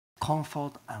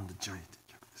comfort and joy.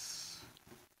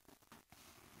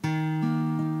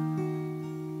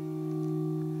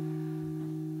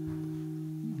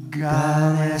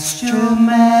 God rest you,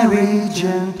 merry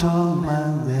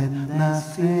gentlemen, let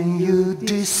nothing you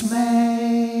dismay.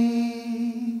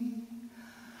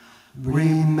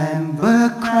 Remember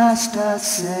Christ our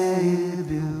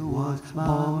Savior was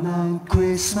born on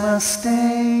Christmas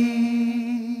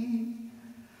Day,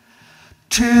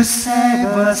 to save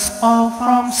us all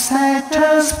from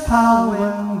Satan's power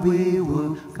when we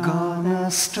were gone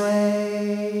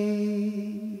astray.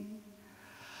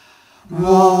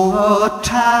 Oh,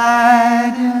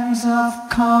 tidings of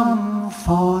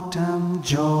comfort and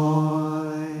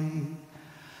joy,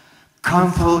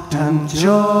 comfort and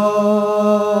joy.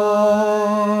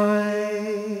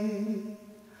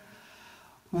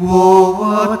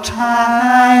 Oh,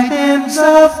 tidings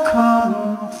of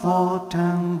comfort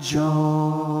and joy.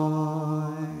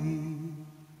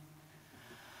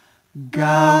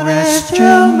 God rest you,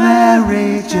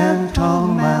 merry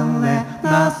gentlemen, let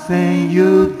nothing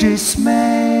you dismay.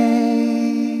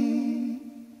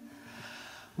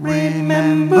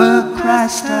 Remember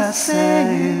Christ our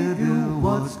Savior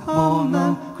was born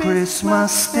on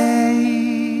Christmas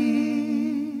Day,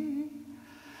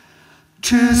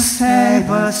 to save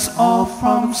us all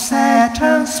from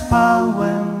Satan's power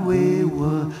when we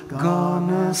were gone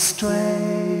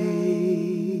astray.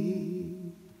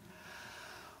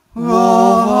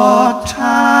 Oh,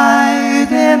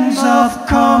 tidings of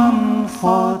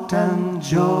comfort and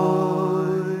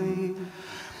joy,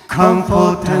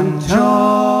 comfort and joy.